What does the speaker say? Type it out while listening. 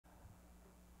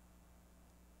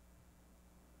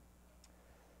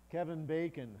Kevin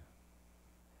Bacon.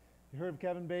 You heard of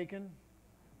Kevin Bacon?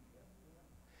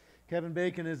 Kevin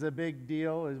Bacon is a big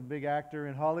deal, is a big actor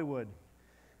in Hollywood.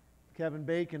 Kevin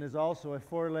Bacon is also a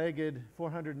four-legged,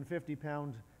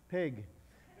 450-pound pig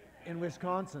in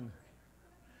Wisconsin.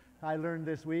 I learned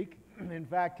this week. In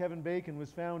fact, Kevin Bacon was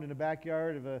found in the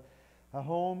backyard of a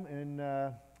home in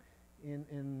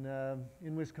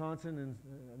Wisconsin, in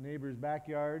a neighbor's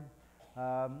backyard.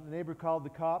 The neighbor called the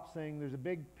cops saying, "There's a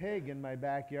big pig in my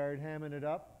backyard hamming it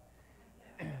up."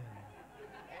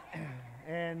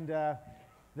 And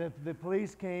the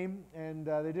police came and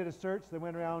they did a search. They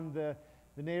went around the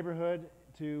neighborhood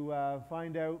to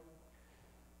find out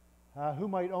who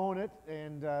might own it.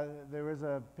 And there was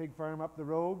a pig farm up the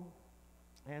road.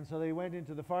 And so they went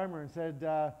into the farmer and said,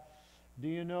 "Do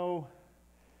you know,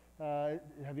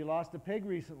 have you lost a pig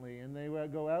recently?" And they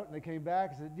would go out and they came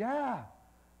back and said, "Yeah,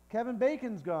 Kevin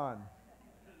Bacon's gone."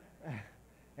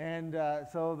 And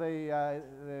so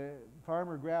the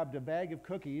farmer grabbed a bag of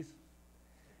cookies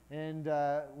and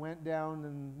went down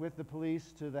and with the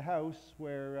police to the house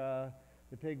where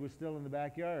the pig was still in the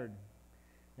backyard.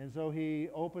 And so he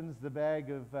opens the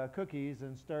bag of cookies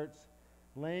and starts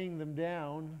laying them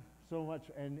down so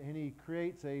much, and he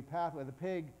creates a pathway. The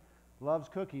pig loves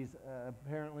cookies,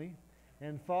 apparently,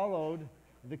 and followed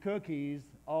the cookies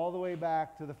all the way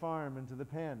back to the farm and to the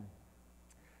pen.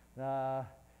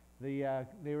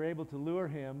 They were able to lure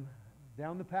him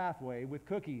down the pathway with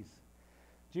cookies.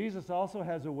 Jesus also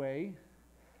has a way,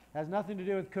 has nothing to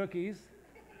do with cookies,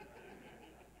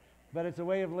 but it's a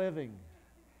way of living.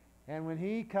 And when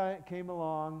he came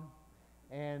along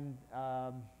and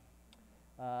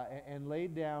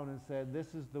laid down and said,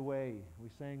 "This is the way," we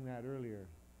sang that earlier.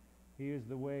 He is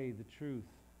the way, the truth,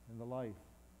 and the life.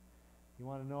 You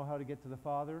want to know how to get to the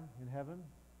Father in heaven?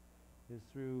 Is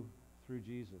through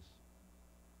Jesus.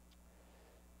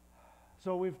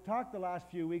 So we've talked the last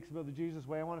few weeks about the Jesus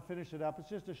way. I want to finish it up. It's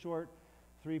just a short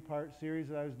 3-part series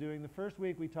that I was doing. The first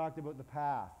week we talked about the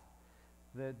path,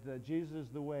 that Jesus is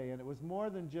the way. And it was more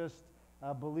than just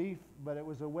a belief, but it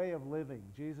was a way of living.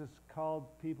 Jesus called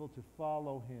people to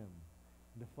follow him,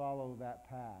 to follow that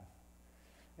path.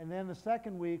 And then the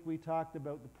second week we talked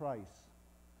about the price.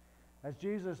 As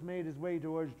Jesus made his way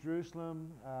towards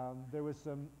Jerusalem, there was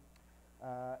some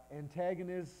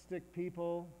antagonistic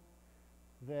people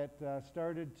that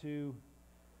started to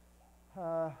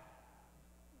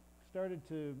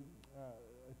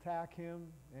attack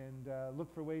him and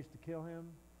look for ways to kill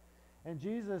him. And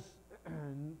Jesus,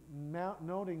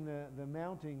 noting the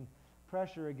mounting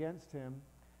pressure against him,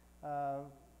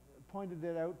 pointed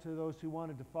that out to those who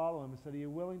wanted to follow him and said, "Are you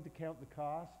willing to count the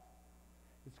cost?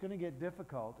 It's going to get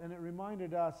difficult." And it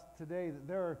reminded us today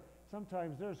that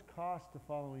sometimes there's cost to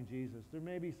following Jesus. There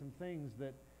may be some things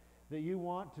that you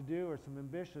want to do or some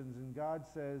ambitions, and God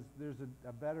says there's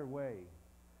a better way.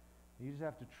 You just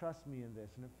have to trust me in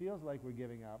this. And it feels like we're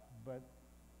giving up, but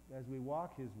as we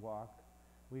walk his walk,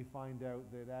 we find out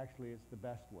that actually it's the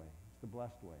best way. It's the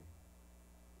blessed way.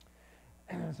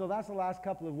 So that's the last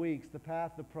couple of weeks, the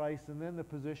path, the price, and then the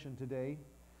position today.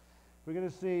 We're going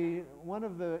to see one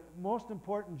of the most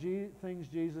important things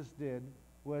Jesus did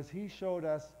was he showed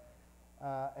us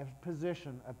a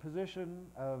position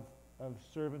of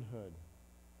servanthood,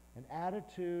 an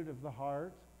attitude of the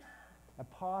heart, a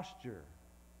posture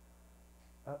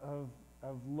of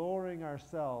lowering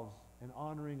ourselves and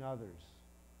honoring others.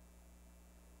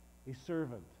 A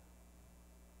servant.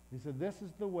 He said, this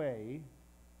is the way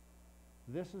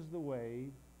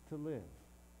to live.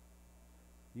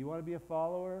 You want to be a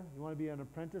follower? You want to be an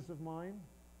apprentice of mine?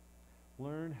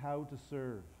 Learn how to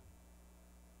serve.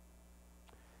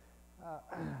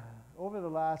 Over the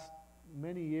last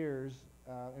many years,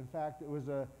 in fact, it was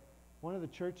one of the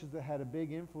churches that had a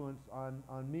big influence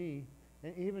on me,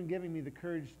 and even giving me the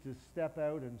courage to step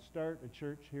out and start a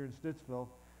church here in Stittsville,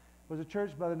 was a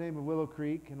church by the name of Willow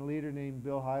Creek and a leader named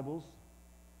Bill Hybels.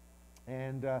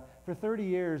 And for 30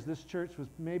 years, this church was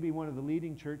maybe one of the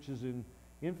leading churches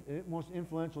most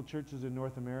influential churches in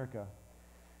North America.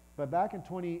 But back in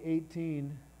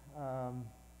 2018,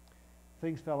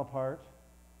 things fell apart.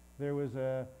 There was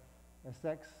a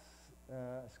sex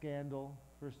scandal,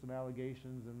 first some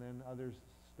allegations, and then other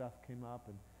stuff came up,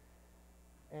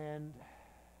 and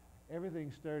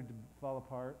everything started to fall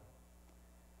apart.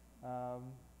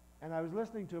 And I was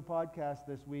listening to a podcast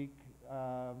this week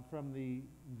from the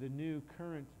new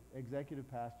current executive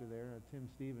pastor there, Tim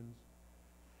Stevens.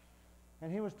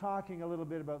 And he was talking a little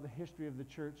bit about the history of the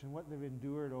church and what they've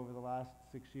endured over the last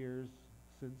 6 years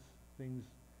since things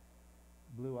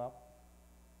blew up.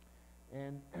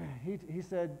 And he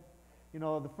said, you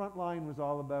know, the front line was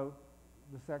all about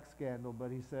the sex scandal, but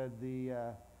he said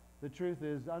the the truth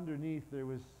is, underneath there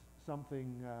was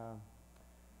something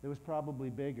that was probably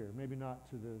bigger. Maybe not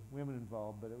to the women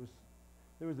involved, but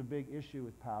there was a big issue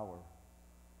with power.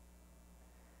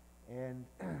 And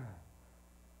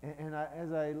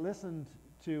as I listened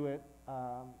to it,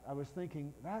 I was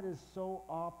thinking, that is so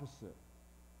opposite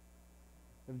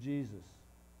of Jesus.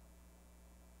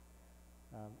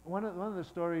 One of the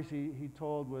stories he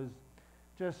told was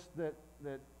just that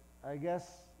I guess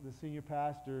the senior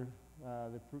pastor,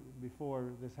 before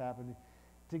this happened,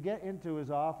 to get into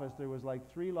his office, there was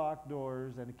like 3 locked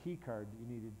doors and a key card you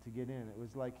needed to get in. It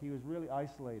was like he was really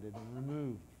isolated and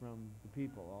removed from the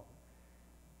people.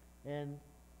 And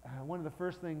one of the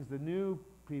first things the new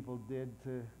people did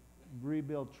to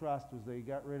rebuild trust was they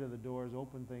got rid of the doors,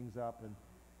 opened things up,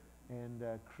 and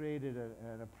created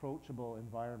an approachable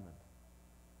environment.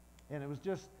 And it was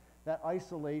just that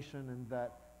isolation and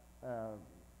that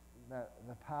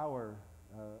the power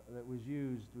that was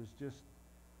used was just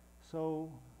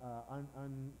so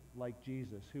unlike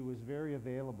Jesus, who was very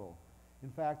available. In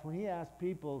fact, when he asked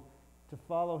people to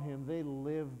follow him, they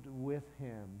lived with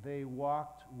him. They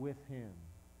walked with him.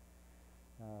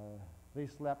 They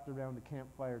slept around a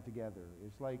campfire together.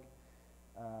 It's like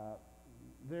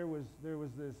there was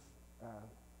this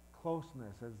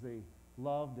closeness as they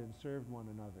loved and served one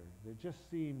another. It just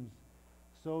seems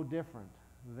so different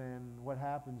than what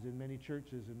happens in many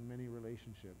churches and many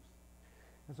relationships.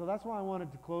 And so that's why I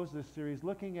wanted to close this series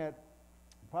looking at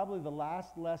probably the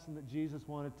last lesson that Jesus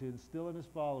wanted to instill in his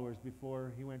followers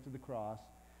before he went to the cross.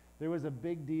 There was a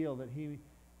big deal that he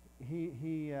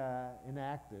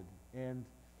enacted. And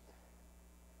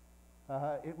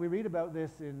we read about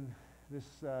this in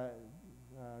this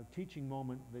teaching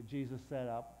moment that Jesus set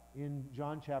up in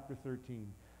John chapter 13.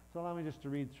 So allow me just to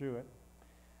read through it.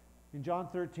 In John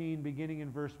 13, beginning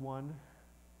in verse 1,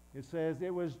 it says,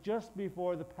 "It was just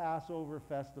before the Passover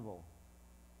festival."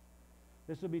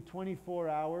 This would be 24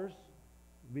 hours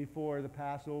before the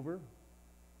Passover.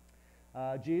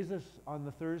 Jesus, on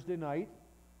the Thursday night,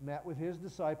 met with his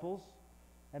disciples,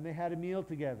 and they had a meal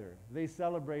together. They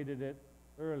celebrated it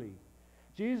early.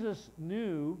 Jesus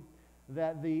knew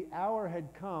that the hour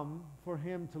had come for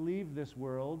him to leave this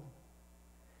world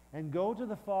and go to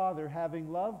the Father,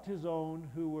 having loved his own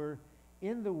who were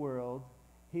in the world.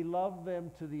 He loved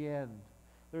them to the end.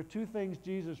 There are 2 things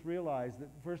Jesus realized. That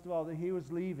first of all, that he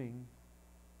was leaving.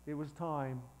 It was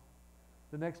time.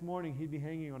 The next morning he'd be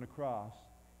hanging on a cross.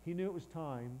 He knew it was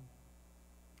time.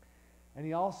 And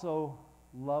he also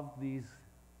loved these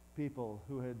people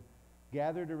who had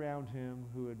gathered around him,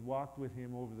 who had walked with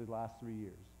him over the last 3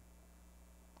 years.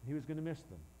 He was going to miss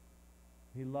them.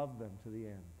 He loved them to the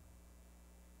end.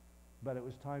 But it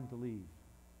was time to leave.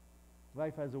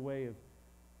 Life has a way of,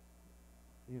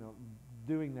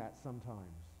 doing that sometimes.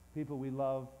 People we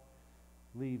love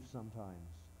leave sometimes.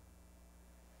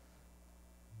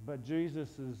 But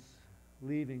Jesus'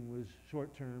 leaving was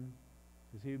short term,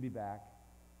 because he would be back.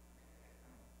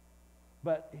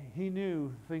 But he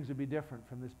knew things would be different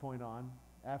from this point on,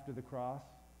 after the cross.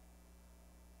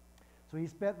 So he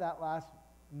spent that last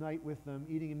night with them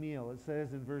eating a meal. It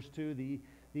says in verse 2, the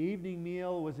evening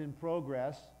meal was in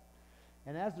progress.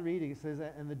 And as they're eating, it says,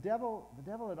 and the devil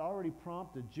had already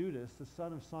prompted Judas, the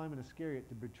son of Simon Iscariot,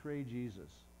 to betray Jesus,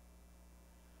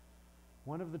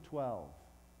 one of the 12.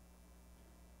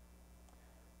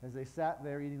 As they sat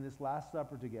there eating this Last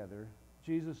Supper together,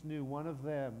 Jesus knew one of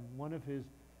them, one of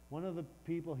the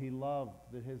people he loved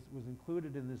that was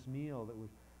included in this meal that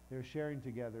they were sharing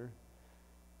together,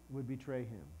 would betray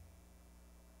him.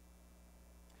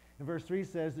 And verse 3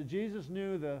 says that Jesus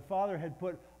knew the Father had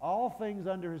put all things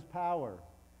under his power,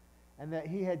 and that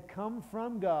he had come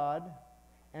from God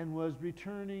and was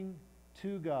returning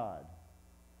to God.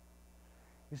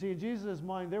 You see, in Jesus'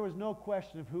 mind, there was no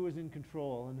question of who was in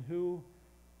control and who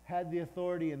had the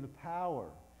authority and the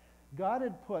power. God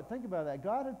had put, think about that,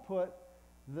 God had put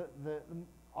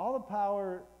all the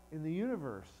power in the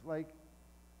universe, like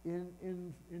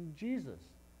in Jesus.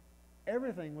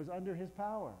 Everything was under his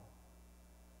power.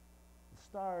 The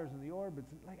stars and the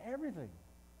orbits, like everything.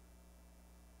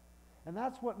 And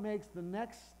that's what makes the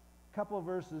next couple of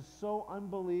verses so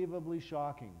unbelievably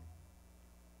shocking.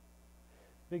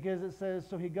 Because it says,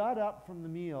 so he got up from the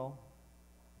meal,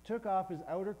 took off his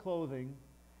outer clothing,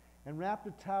 and wrapped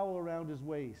a towel around his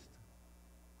waist.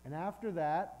 And after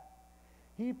that,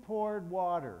 he poured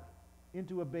water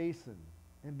into a basin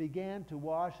and began to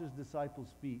wash his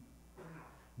disciples' feet,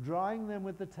 drying them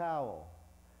with the towel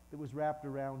that was wrapped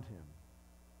around him.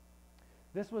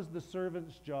 This was the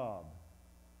servant's job.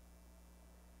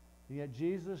 And yet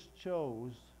Jesus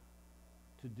chose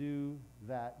to do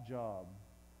that job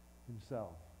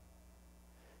himself.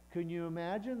 Can you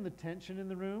imagine the tension in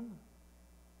the room?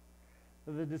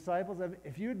 The disciples,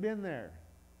 if you had been there,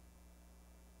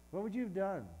 what would you have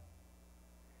done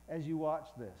as you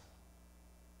watched this?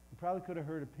 You probably could have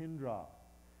heard a pin drop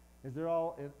as they're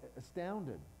all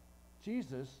astounded.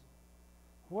 Jesus,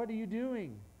 what are you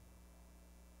doing?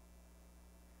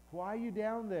 Why are you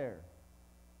down there?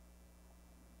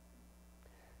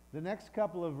 The next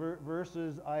couple of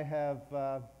verses I have,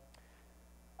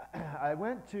 I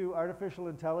went to artificial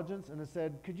intelligence and I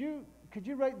said, could you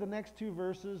write the next two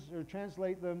verses or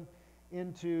translate them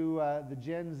into the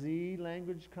Gen Z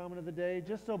language comment of the day,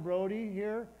 just so Brody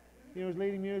here, was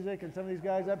leading music, and some of these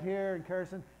guys up here, and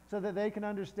Carson, so that they can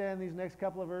understand these next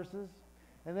couple of verses.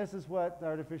 And this is what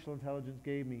artificial intelligence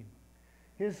gave me.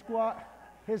 His squad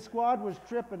was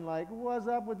tripping like, what's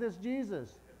up with this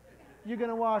Jesus? You're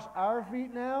going to wash our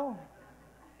feet now?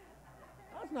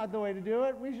 That's not the way to do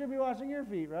it. We should be washing your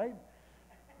feet, right?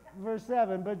 Verse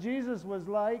 7, but Jesus was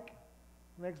like,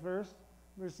 next verse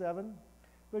 7,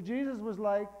 but Jesus was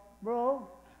like, bro,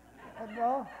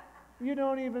 well, you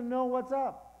don't even know what's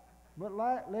up. But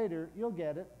later, you'll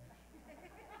get it.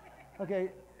 Okay,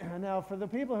 now for the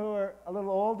people who are a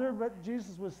little older, what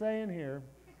Jesus was saying here,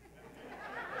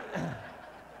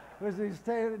 was he's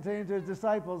saying to his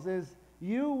disciples is,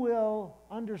 you will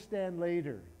understand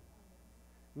later.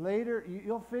 Later,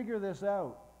 you'll figure this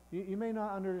out. You may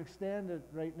not understand it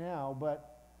right now,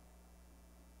 but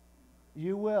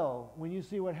you will when you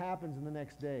see what happens in the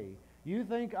next day. You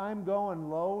think I'm going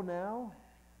low now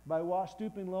by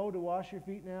stooping low to wash your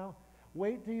feet now?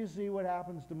 Wait till you see what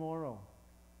happens tomorrow.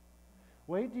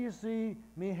 Wait till you see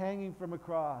me hanging from a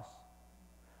cross.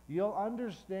 You'll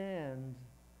understand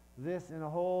this in a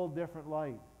whole different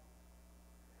light.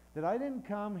 That I didn't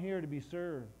come here to be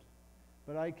served,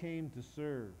 but I came to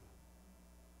serve.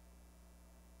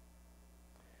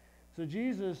 So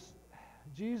Jesus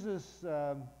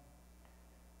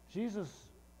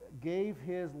gave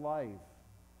his life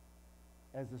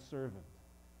as a servant.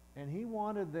 And he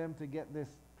wanted them to get this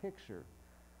picture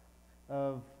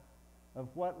of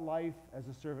what life as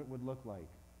a servant would look like.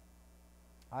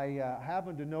 I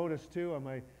happened to notice too on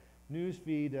my news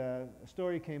feed, a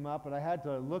story came up, and I had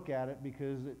to look at it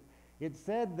because it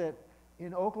said that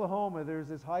in Oklahoma there's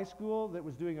this high school that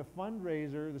was doing a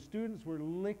fundraiser. The students were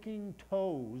licking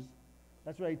toes,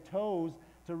 that's right, toes,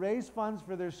 to raise funds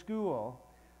for their school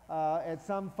at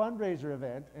some fundraiser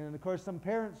event. And of course some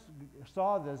parents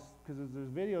saw this because there's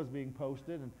videos being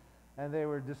posted, and they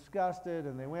were disgusted,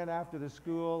 and they went after the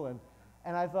school.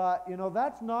 And I thought,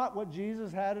 that's not what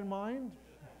Jesus had in mind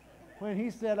when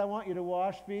he said, I want you to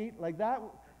wash feet. Like that,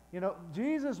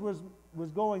 Jesus was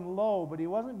going low, but he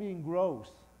wasn't being gross,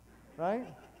 right?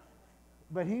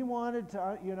 But he wanted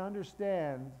you to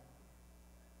understand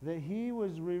that he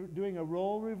was doing a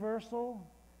role reversal,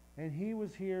 and he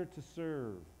was here to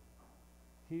serve.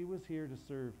 He was here to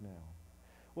serve now.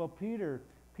 Well, Peter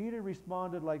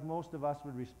responded like most of us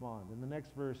would respond. In the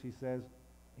next verse he says,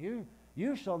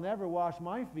 You shall never wash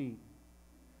my feet.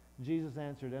 Jesus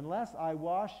answered, unless I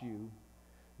wash you,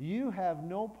 you have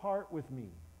no part with me.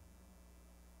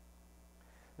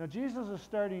 Now Jesus is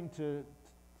starting to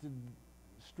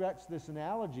stretch this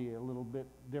analogy a little bit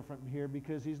different here,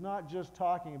 because he's not just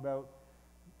talking about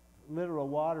literal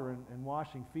water and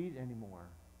washing feet anymore.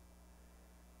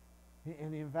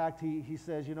 And in fact, he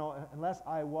says, unless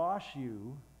I wash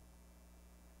you,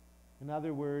 in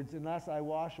other words, unless I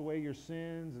wash away your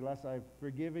sins, unless I've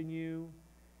forgiven you,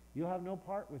 you'll have no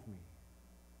part with me.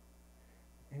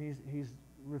 And he's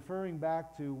referring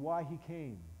back to why he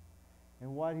came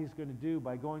and what he's going to do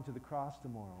by going to the cross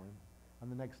tomorrow and on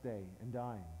the next day and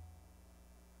dying.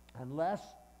 Unless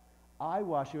I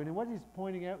wash you. And what he's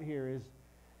pointing out here is,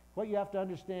 what you have to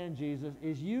understand, Jesus,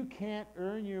 is you can't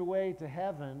earn your way to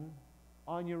heaven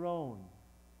on your own.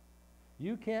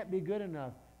 You can't be good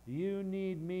enough. You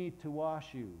need me to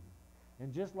wash you.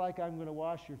 And just like I'm going to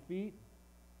wash your feet,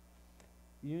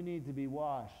 you need to be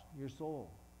washed. Your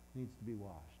soul needs to be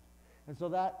washed. And so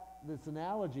this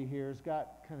analogy here has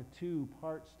got kind of two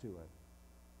parts to it.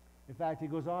 In fact, he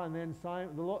goes on, then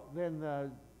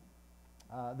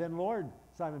Lord,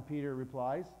 Simon Peter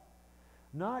replies,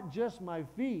 not just my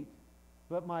feet,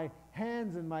 but my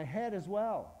hands and my head as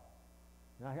well.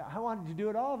 Now, I wanted you to do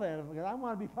it all then, because I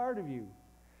want to be part of you.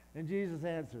 And Jesus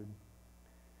answered,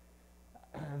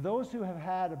 those who have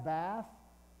had a bath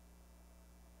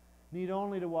need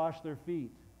only to wash their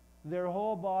feet. Their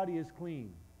whole body is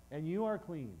clean, and you are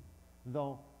clean,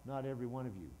 though not every one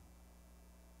of you.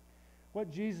 What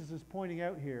Jesus is pointing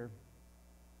out here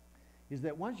is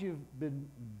that once you've been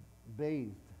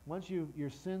bathed, once your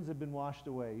sins have been washed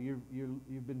away,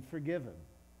 you've been forgiven,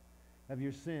 of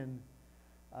your sin,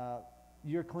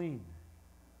 you're clean.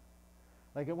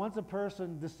 Like once a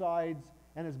person decides,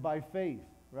 and it's by faith,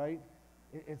 right?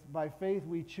 It's by faith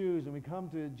we choose, and we come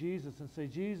to Jesus and say,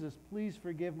 Jesus, please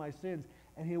forgive my sins,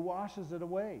 and He washes it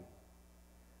away.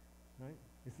 Right?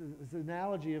 It's an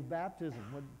analogy of baptism.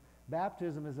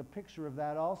 Baptism is a picture of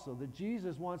that also, that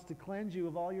Jesus wants to cleanse you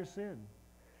of all your sin.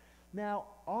 Now,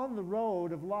 on the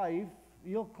road of life,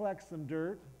 you'll collect some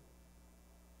dirt.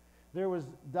 There was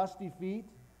dusty feet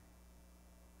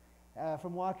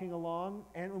from walking along,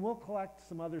 and we'll collect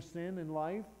some other sin in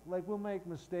life. Like we'll make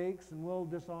mistakes, and we'll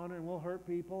dishonor, and we'll hurt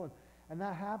people, and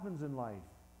that happens in life.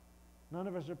 None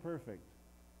of us are perfect.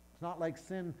 It's not like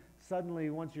sin suddenly,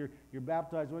 once you're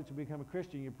baptized, once you become a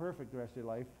Christian, you're perfect the rest of your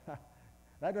life.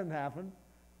 That doesn't happen,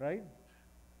 right?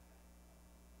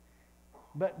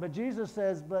 But Jesus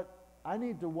says, but I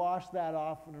need to wash that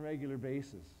off on a regular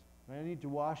basis. Right? I need to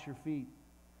wash your feet.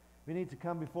 We need to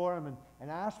come before Him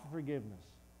and ask for forgiveness.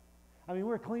 I mean,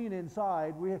 we're clean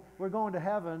inside. We're going to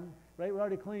heaven, right? We're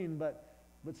already clean, but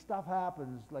stuff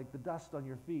happens, like the dust on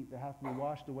your feet that has to be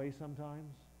washed away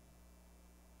sometimes.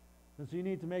 And so you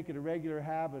need to make it a regular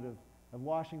habit of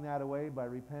washing that away by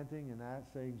repenting and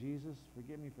saying, Jesus,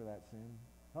 forgive me for that sin.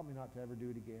 Help me not to ever do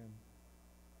it again.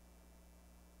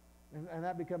 And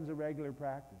that becomes a regular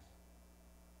practice.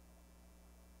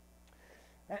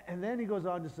 And then he goes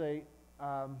on to say,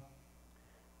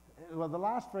 well, the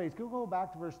last phrase, can we go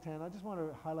back to verse 10? I just want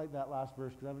to highlight that last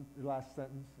verse, because I haven't the last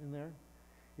sentence in there.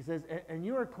 He says, and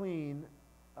you are clean,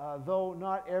 though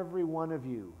not every one of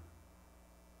you.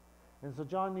 And so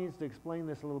John needs to explain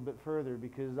this a little bit further,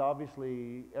 because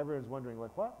obviously everyone's wondering,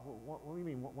 like, what do you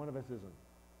mean one of us isn't?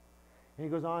 And he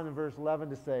goes on in verse 11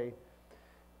 to say,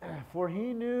 for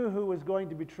He knew who was going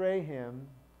to betray Him,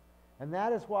 and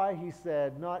that is why He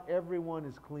said, not everyone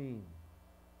is clean.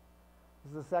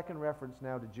 This is the second reference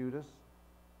now to Judas,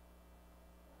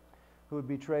 who would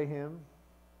betray Him.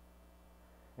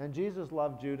 And Jesus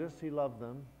loved Judas. He loved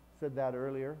them. Said that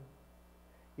earlier.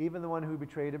 Even the one who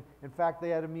betrayed Him. In fact, they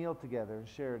had a meal together and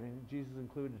shared, and Jesus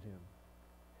included him.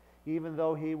 Even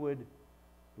though he would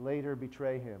later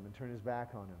betray Him and turn His back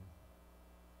on Him.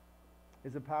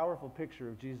 It's a powerful picture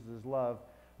of Jesus' love,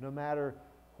 no matter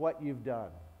what you've done.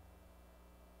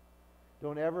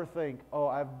 Don't ever think, oh,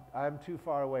 I'm too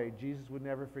far away. Jesus would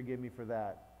never forgive me for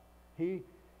that. He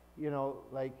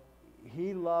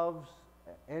loves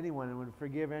anyone and would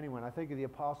forgive anyone. I think of the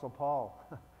Apostle Paul.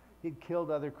 He'd killed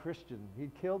other Christians.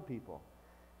 He'd killed people.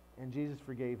 And Jesus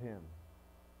forgave him.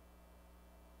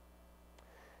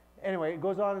 Anyway, it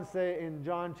goes on and say in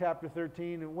John chapter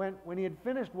 13, when he had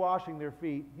finished washing their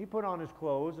feet, he put on his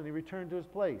clothes and he returned to his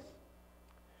place.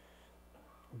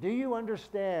 Do you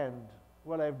understand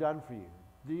what I've done for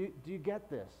you? Do you get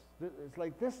this? It's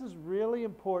like, this is really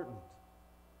important.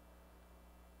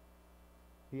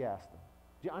 He asked them.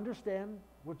 Do you understand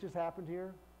what just happened here?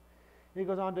 And he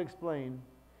goes on to explain,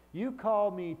 you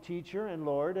call me teacher and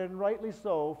Lord, and rightly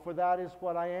so, for that is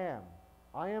what I am.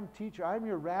 I am teacher. I'm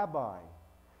your rabbi.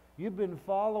 You've been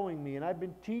following me, and I've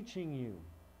been teaching you.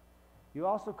 You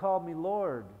also called me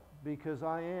Lord, because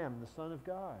I am the Son of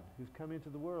God, who's come into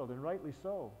the world, and rightly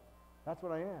so. That's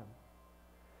what I am.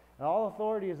 And all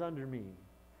authority is under me.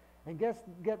 And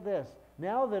get this.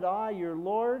 Now that I, your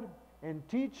Lord and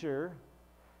teacher,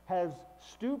 has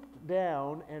stooped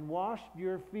down and washed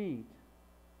your feet,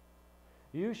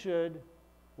 you should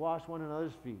wash one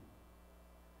another's feet.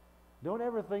 Don't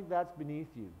ever think that's beneath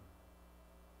you.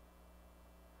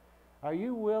 Are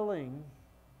you willing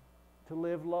to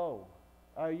live low?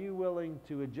 Are you willing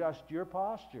to adjust your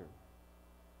posture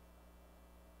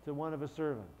to one of a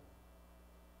servant?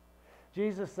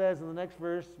 Jesus says in the next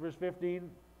verse, verse 15,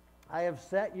 I have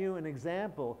set you an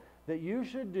example that you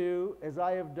should do as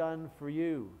I have done for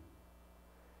you.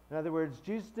 In other words,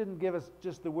 Jesus didn't give us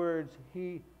just the words.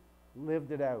 He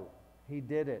lived it out. He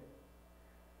did it.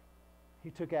 He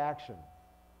took action.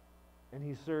 And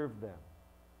He served them.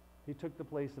 He took the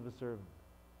place of a servant.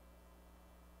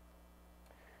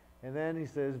 And then He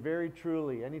says, very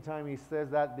truly, anytime He says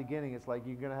that at the beginning, it's like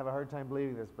you're going to have a hard time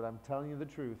believing this, but I'm telling you the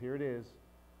truth. Here it is.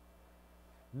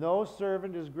 No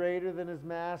servant is greater than his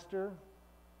master,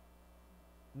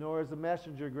 nor is a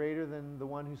messenger greater than the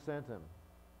one who sent him.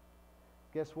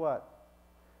 Guess what?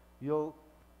 I'll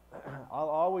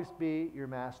always be your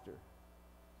master.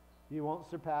 You won't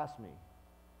surpass me.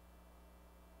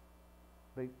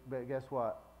 But guess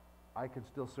what? I can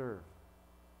still serve.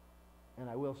 And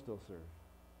I will still serve.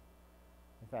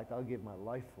 In fact, I'll give my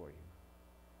life for you.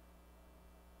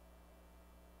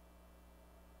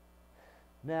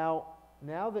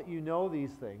 Now that you know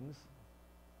these things,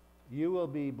 you will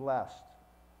be blessed.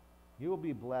 You will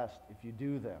be blessed if you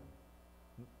do them.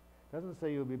 It doesn't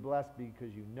say you'll be blessed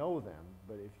because you know them,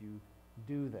 but if you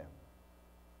do them.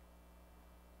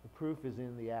 The proof is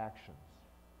in the actions.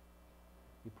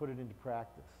 You put it into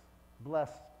practice.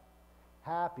 Blessed,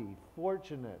 happy,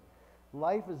 fortunate.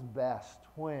 Life is best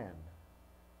when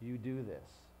you do this.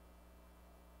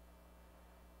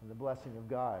 And the blessing of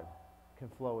God can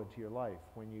flow into your life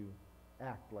when you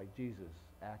act like Jesus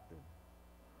acted.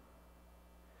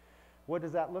 What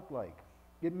does that look like?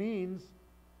 It means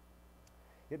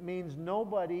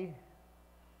nobody,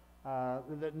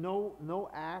 that no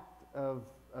act of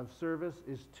service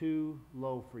is too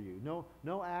low for you.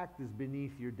 No act is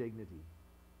beneath your dignity.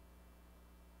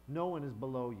 No one is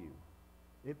below you.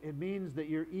 It means that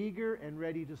you're eager and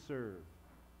ready to serve.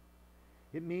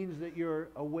 It means that you're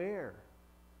aware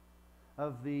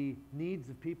of the needs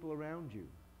of people around you.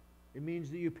 It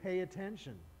means that you pay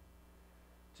attention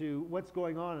to what's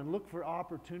going on and look for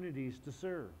opportunities to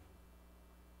serve.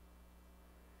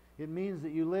 It means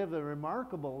that you live a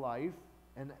remarkable life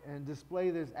and display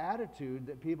this attitude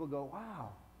that people go, wow,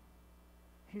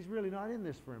 he's really not in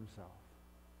this for himself.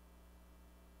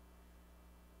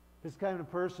 This kind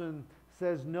of person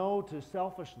says no to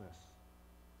selfishness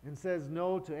and says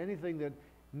no to anything that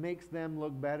makes them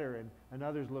look better and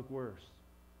others look worse.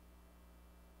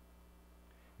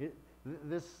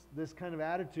 This kind of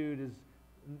attitude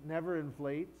never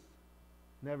inflates,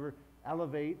 never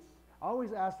elevates.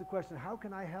 Always ask the question, how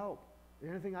can I help?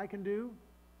 Anything I can do?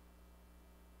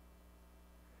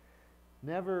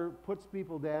 Never puts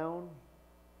people down,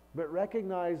 but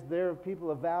recognize they're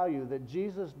people of value, that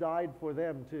Jesus died for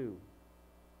them too.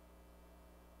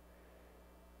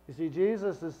 You see,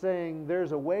 Jesus is saying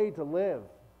there's a way to live.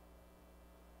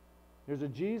 There's a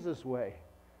Jesus way.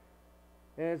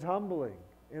 And it's humbling.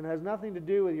 And it has nothing to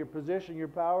do with your position, your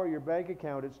power, your bank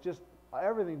account. It's just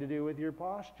everything to do with your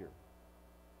posture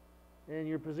and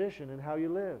your position and how you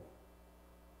live.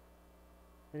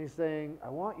 And he's saying, I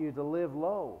want you to live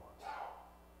low.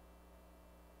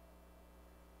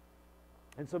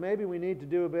 And so maybe we need to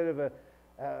do a bit of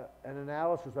an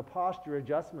analysis, a posture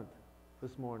adjustment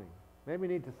this morning. Maybe we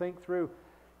need to think through,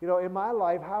 in my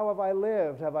life, how have I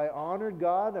lived? Have I honored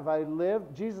God? Have I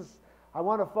lived? Jesus, I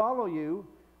want to follow you.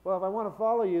 Well, if I want to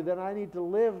follow you, then I need to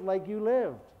live like you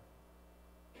lived.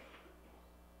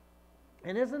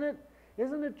 And isn't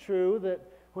it true that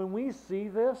when we see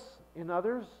this in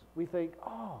others, we think,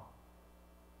 oh,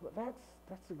 well,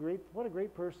 what a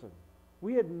great person.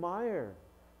 We admire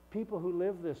people who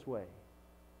live this way.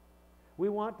 We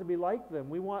want to be like them.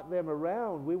 We want them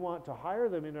around. We want to hire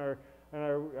them in our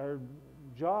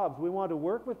jobs. We want to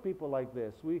work with people like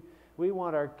this. We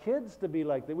want our kids to be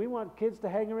like that. We want kids to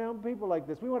hang around people like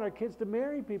this. We want our kids to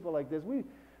marry people like this.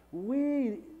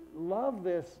 We love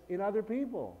this in other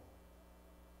people.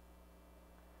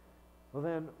 Well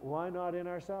then, why not in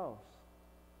ourselves?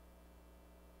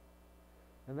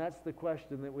 And that's the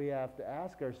question that we have to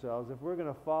ask ourselves. If we're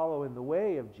going to follow in the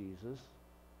way of Jesus,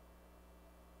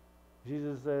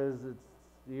 Jesus says,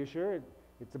 are you sure?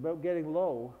 It's about getting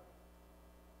low.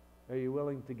 Are you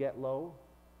willing to get low?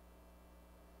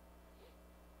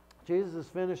 Jesus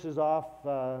finishes off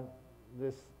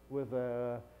this with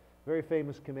a very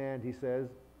famous command. He says,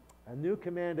 a new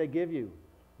command I give you,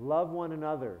 love one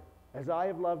another as I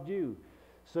have loved you.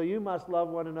 So you must love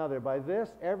one another. By this,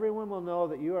 everyone will know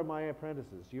that you are my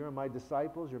apprentices. You are my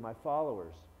disciples. You're my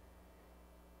followers.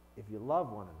 If you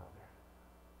love one another.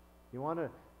 You want to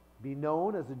be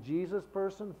known as a Jesus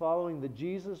person, following the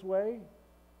Jesus way?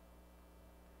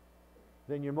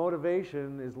 Then your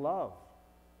motivation is love.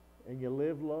 And you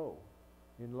live low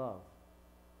in love.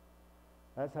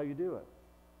 That's how you do it.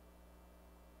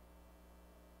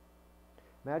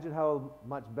 Imagine how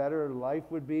much better life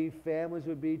would be, families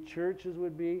would be, churches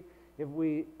would be, if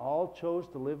we all chose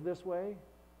to live this way.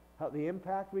 How the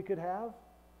impact we could have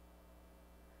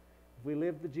if we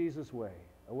lived the Jesus way,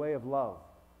 a way of love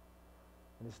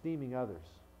and esteeming others.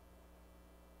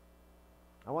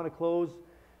 I want to close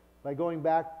by going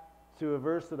back to a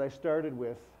verse that I started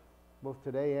with, both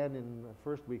today and in the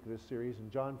first week of this series,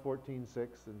 in John 14:6.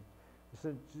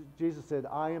 And Jesus said,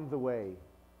 I am the way.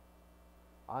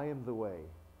 I am the way.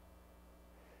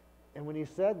 And when he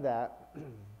said that,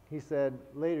 he said,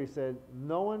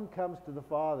 no one comes to the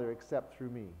Father except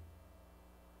through me.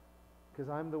 Because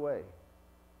I'm the way.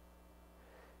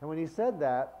 And when he said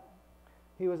that,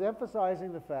 he was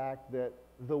emphasizing the fact that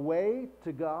the way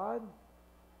to God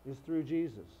is through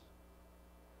Jesus.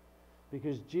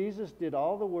 Because Jesus did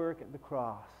all the work at the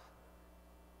cross.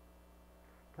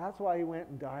 That's why he went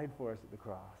and died for us at the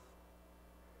cross.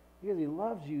 Because he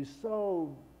loves you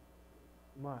so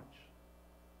much.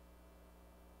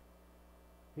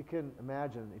 He couldn't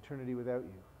imagine eternity without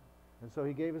you. And so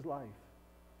he gave his life.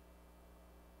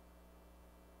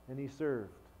 And he served.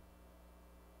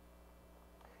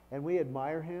 And we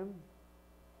admire him.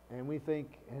 And we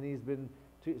think, and it's been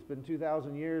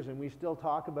 2,000 years, and we still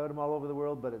talk about him all over the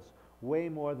world, but it's way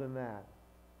more than that.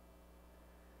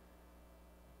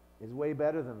 It's way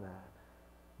better than that.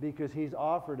 Because he's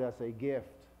offered us a gift,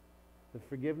 the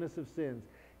forgiveness of sins.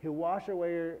 He'll wash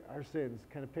away our sins,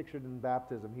 kind of pictured in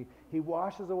baptism. He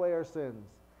washes away our sins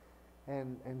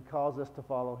and calls us to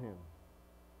follow him.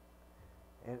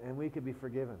 And we could be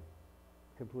forgiven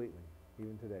completely,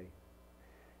 even today.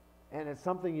 And it's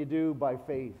something you do by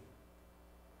faith.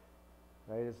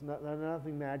 Right? It's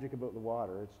nothing magic about the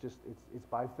water. It's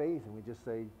by faith, and we just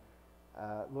say,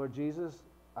 Lord Jesus,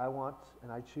 I want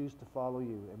and I choose to follow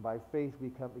you. And by faith we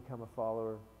become a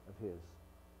follower of his.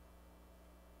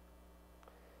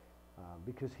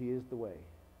 Because he is the way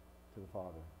to the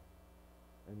Father.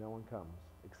 And no one comes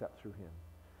except through him.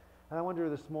 And I wonder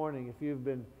this morning, if you've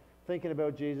been thinking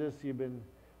about Jesus, you've been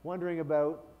wondering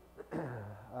about,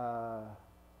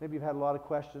 maybe you've had a lot of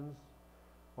questions,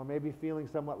 or maybe feeling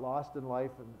somewhat lost in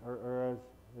life, or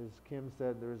as Kim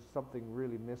said, there's something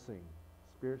really missing.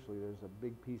 Spiritually, there's a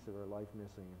big piece of our life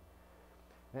missing.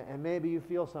 And maybe you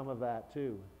feel some of that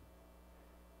too.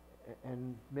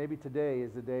 And maybe today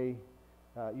is the day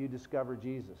you discover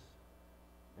Jesus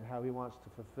and how he wants to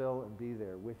fulfill and be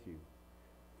there with you,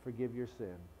 forgive your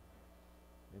sin,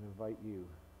 and invite you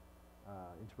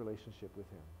into relationship with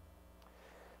him.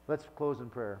 Let's close in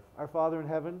prayer. Our Father in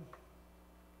heaven,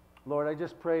 Lord, I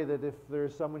just pray that if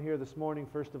there's someone here this morning,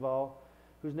 first of all,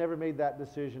 who's never made that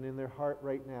decision in their heart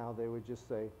right now, they would just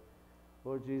say,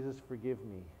 Lord Jesus, forgive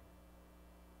me.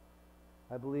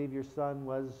 I believe your Son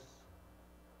was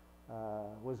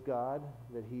God,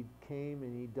 that he came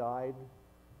and he died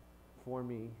for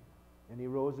me, and he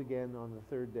rose again on the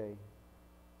third day.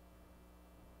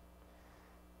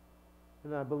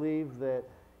 And I believe that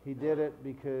he did it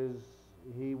because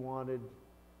he wanted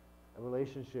a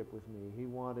relationship with me. He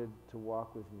wanted to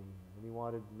walk with me, and he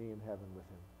wanted me in heaven with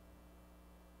him.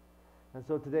 And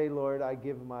so today, Lord, I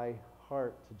give my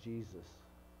heart to Jesus.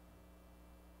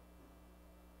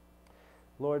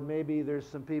 Lord, maybe there's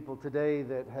some people today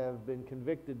that have been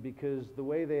convicted because the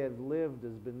way they have lived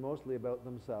has been mostly about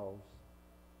themselves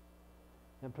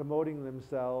and promoting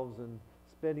themselves and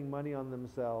spending money on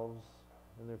themselves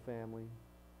and their family.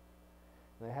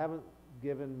 And they haven't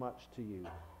given much to you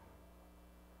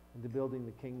into building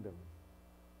the kingdom.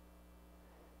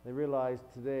 They realize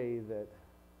today that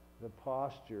the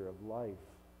posture of life,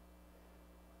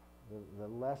 the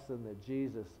lesson that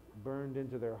Jesus burned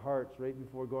into their hearts right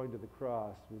before going to the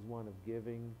cross was one of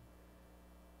giving,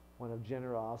 one of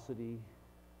generosity,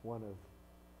 one of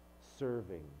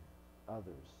serving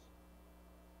others.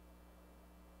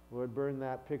 Lord, burn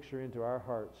that picture into our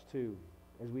hearts too,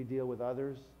 as we deal with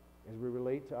others, as we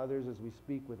relate to others, as we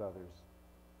speak with others.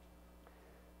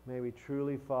 May we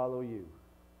truly follow you.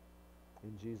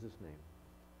 In Jesus'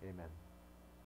 name, amen.